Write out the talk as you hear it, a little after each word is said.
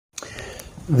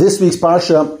This week's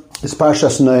Parsha is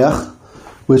Parshas Noach,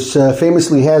 which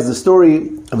famously has the story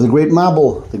of the great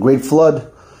Mabul, the great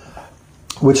flood,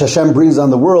 which Hashem brings on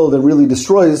the world and really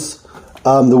destroys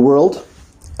the world,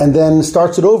 and then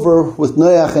starts it over with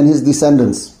Noach and his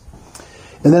descendants.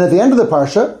 And then at the end of the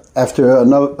Parsha, after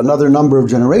another number of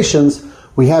generations,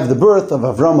 we have the birth of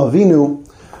Avram Avinu,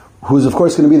 who is of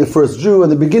course going to be the first Jew,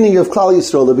 and the beginning of Klal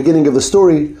Yisrael, the beginning of the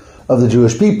story of the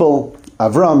Jewish people,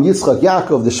 Avram, Yitzchak,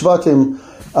 Yaakov, the Shvatim,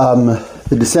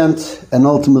 the descent, and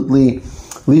ultimately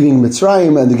leaving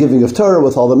Mitzrayim and the giving of Torah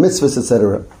with all the mitzvahs,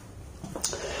 etc.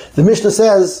 The Mishnah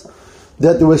says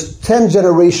that there was 10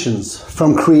 generations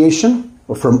from creation,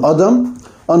 or from Adam,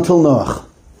 until Noach.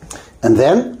 And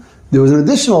then there was an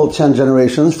additional 10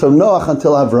 generations from Noach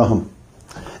until Avraham.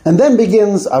 And then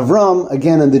begins Avram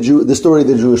again in the story of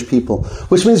the Jewish people.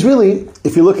 Which means really,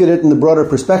 if you look at it in the broader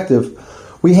perspective,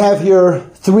 we have here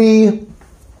three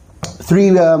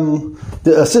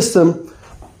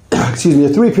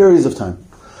periods of time.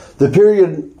 The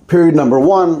period number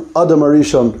 1, Adam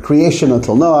Arishon, creation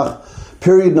until Noach.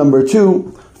 Period number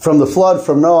 2, from the flood,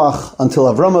 from Noach until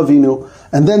Avram Avinu.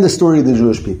 And then the story of the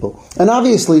Jewish people. And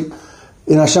obviously,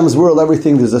 in Hashem's world,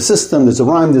 everything, there's a system, there's a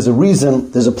rhyme, there's a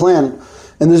reason, there's a plan,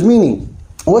 and there's meaning.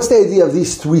 What's the idea of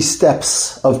these 3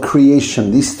 steps of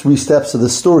creation, these 3 steps of the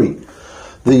story?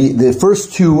 The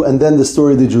first 2 and then the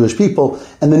story of the Jewish people,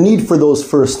 and the need for those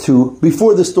first 2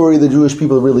 before the story of the Jewish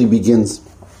people really begins.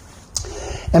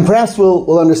 And perhaps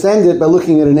we'll understand it by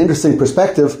looking at an interesting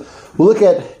perspective. We'll look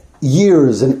at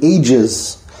years and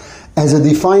ages as a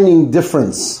defining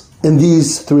difference in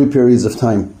these 3 periods of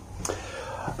time.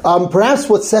 Perhaps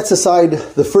what sets aside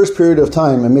the first period of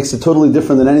time and makes it totally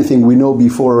different than anything we know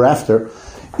before or after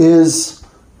is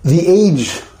the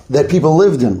age that people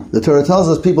lived in. The Torah tells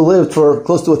us people lived for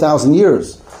close to 1,000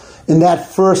 years in that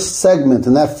first segment,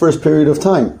 in that first period of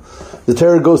time. The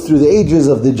Torah goes through the ages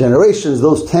of the generations,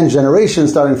 those 10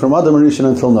 generations starting from Adam Arishon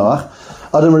until Noach.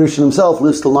 Adam Arishon himself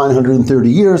lives till 930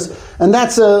 years, and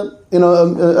that's a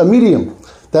medium.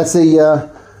 That's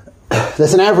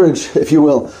an average, if you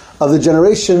will, of the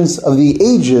generations, of the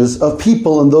ages of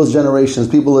people in those generations.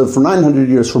 People live for 900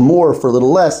 years, for more, for a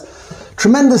little less.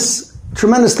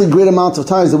 Tremendously great amounts of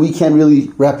times that we can't really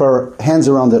wrap our hands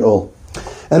around at all.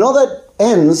 And all that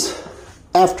ends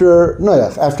after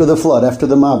Noach, after the flood, after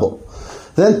the Mabul.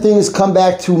 Then things come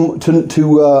back to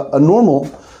a normal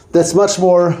that's much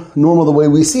more normal the way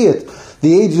we see it.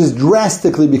 The ages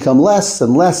drastically become less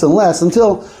and less and less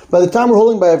until by the time we're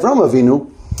holding by Avram Avinu,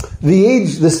 the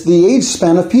age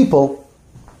span of people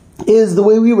is the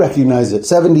way we recognize it,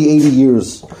 70, 80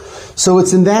 years. So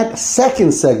it's in that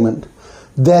second segment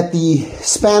that the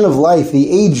span of life,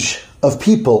 the age of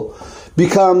people,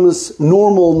 becomes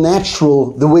normal,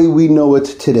 natural, the way we know it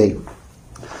today.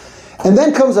 And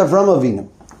then comes Avram Avinu.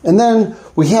 And then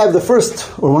we have the first,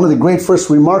 or one of the great first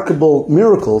remarkable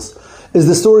miracles, is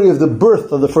the story of the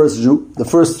birth of the first Jew. The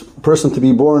first person to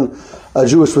be born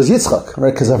Jewish was Yitzchak,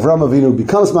 right? Because Avram Avinu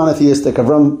becomes monotheistic.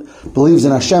 Avram believes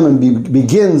in Hashem and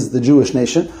begins the Jewish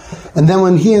nation. And then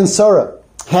when he and Sarah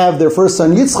have their first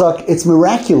son Yitzchak, it's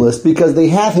miraculous because they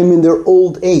have him in their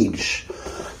old age.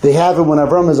 They have him when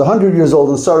Avram is 100 years old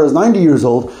and Sarah is 90 years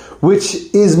old, which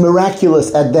is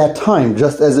miraculous at that time,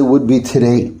 just as it would be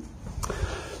today.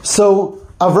 So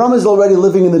Avram is already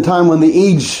living in the time when the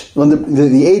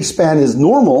age span is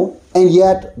normal, and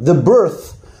yet the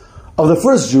birth of the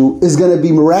first Jew is going to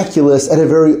be miraculous at a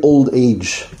very old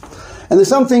age. And there's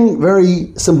something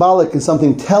very symbolic and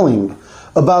something telling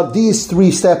about these 3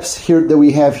 steps here that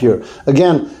we have here.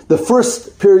 Again, the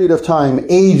first period of time,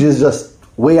 age is just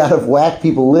way out of whack.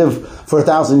 People live for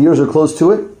 1,000 years or close to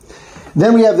it.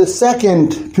 Then we have the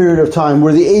second period of time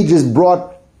where the age is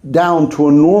brought down to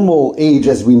a normal age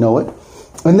as we know it.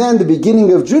 And then the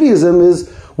beginning of Judaism is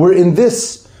where in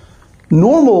this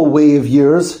normal way of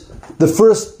years, the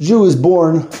first Jew is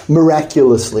born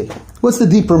miraculously. What's the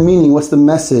deeper meaning? What's the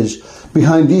message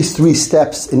behind these 3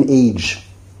 steps in age?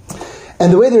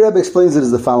 And the way the Rebbe explains it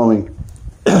is the following.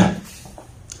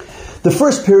 The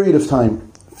first period of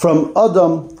time, from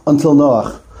Adam until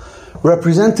Noach,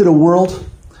 represented a world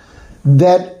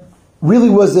that really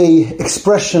was an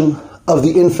expression of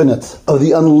the infinite, of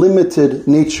the unlimited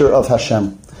nature of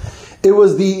Hashem. It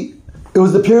was the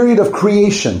period of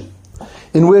creation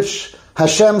in which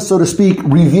Hashem, so to speak,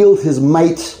 revealed his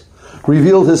might,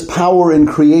 revealed his power in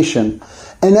creation,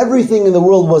 and everything in the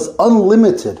world was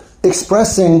unlimited,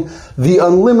 expressing the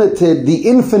unlimited, the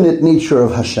infinite nature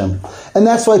of Hashem. And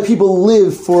that's why people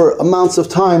live for amounts of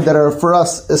time that are for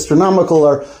us astronomical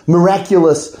or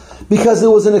miraculous, because it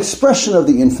was an expression of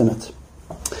the infinite.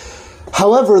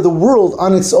 However, the world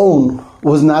on its own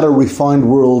was not a refined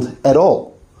world at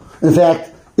all. In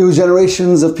fact, it was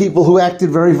generations of people who acted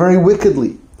very, very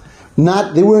wickedly.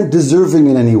 They weren't deserving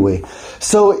in any way.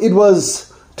 So it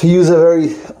was, to use a very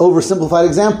oversimplified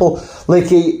example,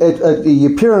 like a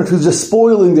parent who's just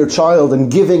spoiling their child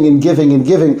and giving and giving and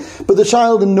giving, but the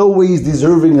child in no way is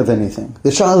deserving of anything.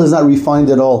 The child is not refined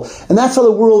at all. And that's how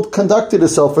the world conducted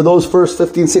itself for those first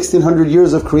 1600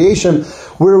 years of creation,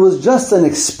 where it was just an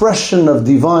expression of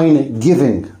divine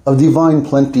giving, of divine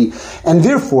plenty. And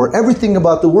therefore, everything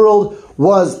about the world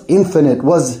was infinite,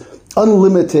 was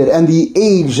unlimited, and the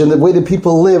age and the way that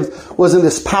people lived wasn't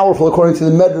this powerful. According to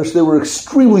the Medrash, they were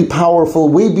extremely powerful,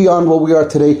 way beyond what we are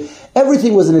today.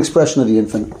 Everything was an expression of the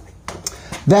infinite.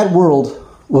 That world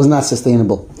was not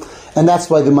sustainable. And that's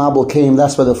why the Mabul came,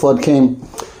 that's why the flood came.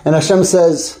 And Hashem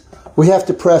says, we have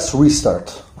to press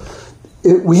restart.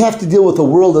 We have to deal with a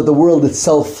world that the world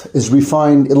itself is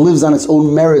refined. It lives on its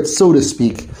own merit, so to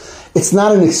speak. It's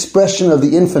not an expression of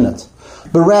the infinite,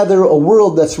 but rather a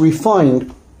world that's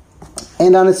refined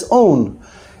and on its own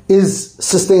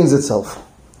sustains itself.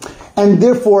 And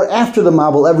therefore, after the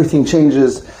Mabul, everything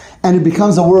changes, and it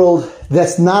becomes a world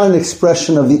that's not an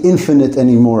expression of the infinite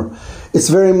anymore. It's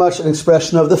very much an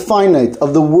expression of the finite,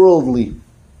 of the worldly,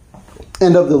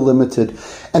 and of the limited.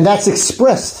 And that's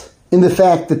expressed in the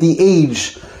fact that the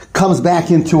age comes back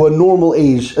into a normal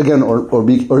age, again,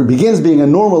 or begins being a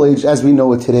normal age as we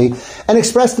know it today, and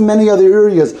expressed in many other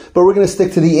areas, but we're going to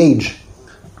stick to the age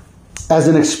as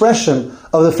an expression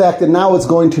of the fact that now it's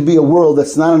going to be a world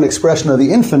that's not an expression of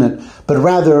the infinite, but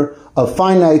rather of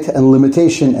finite and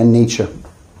limitation and nature.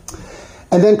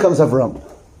 And then comes Avram.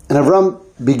 And Avram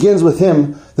begins with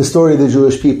him the story of the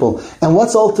Jewish people. And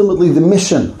what's ultimately the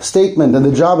mission, statement, and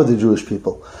the job of the Jewish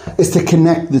people is to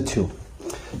connect the two.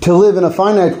 To live in a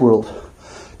finite world,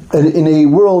 in a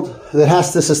world that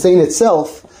has to sustain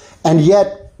itself, and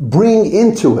yet bring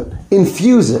into it,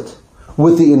 infuse it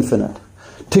with the infinite.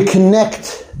 To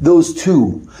connect those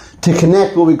two, to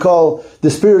connect what we call the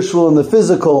spiritual and the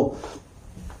physical,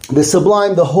 the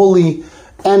sublime, the holy,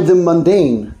 and the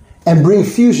mundane, and bring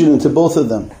fusion into both of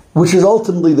them, which is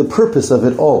ultimately the purpose of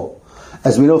it all.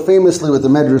 As we know famously what the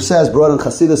Medrash says, brought in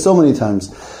Chassidus so many times,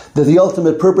 that the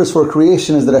ultimate purpose for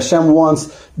creation is that Hashem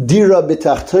wants dira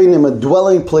b'tachtonim, a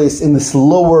dwelling place in this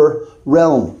lower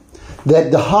realm,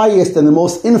 that the highest and the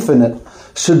most infinite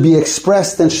should be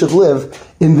expressed and should live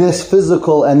in this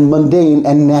physical and mundane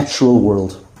and natural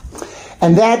world.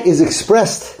 And that is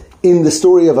expressed in the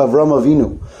story of Avram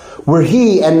Avinu, where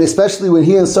he, and especially when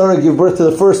he and Sarah give birth to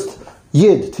the first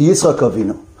Yid, to Yitzchak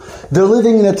Avinu, they're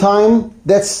living in a time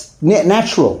that's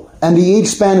natural, and the age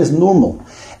span is normal.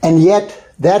 And yet,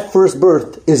 that first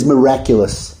birth is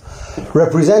miraculous,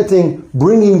 representing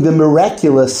bringing the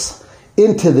miraculous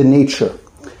into the nature,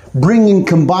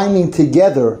 combining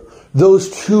together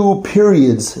those two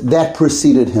periods that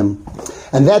preceded him.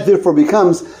 And that therefore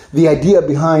becomes the idea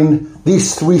behind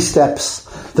these three steps.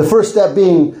 The first step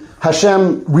being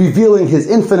Hashem revealing His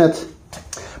infinite,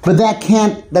 but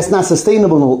that's not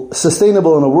sustainable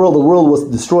in a world. The world was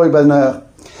destroyed by Noach.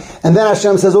 And then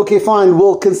Hashem says, okay, fine,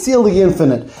 we'll conceal the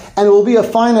infinite, and it will be a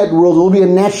finite world, it will be a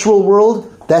natural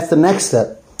world. That's the next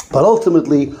step. But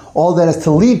ultimately, all that is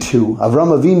to lead to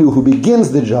Avram Avinu, who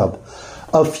begins the job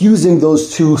of fusing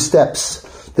those two steps,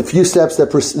 the two steps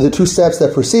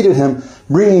that preceded him,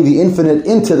 bringing the infinite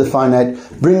into the finite,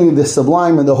 bringing the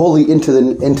sublime and the holy into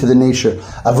the nature.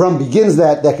 Avram begins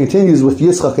that continues with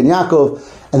Yitzchak and Yaakov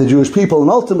and the Jewish people,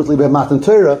 and ultimately by Matan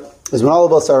Torah is when all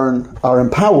of us are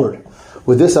empowered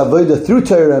with this avodah through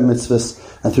Torah and mitzvahs,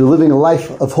 and through living a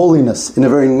life of holiness in a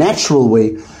very natural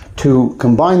way, to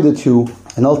combine the two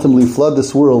and ultimately flood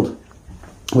this world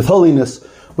with holiness,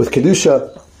 with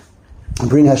kedusha, and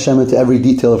bring Hashem into every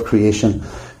detail of creation.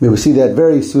 May we see that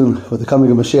very soon with the coming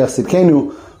of Mashiach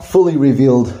Tzidkenu, fully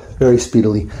revealed very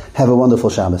speedily. Have a wonderful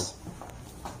Shabbos.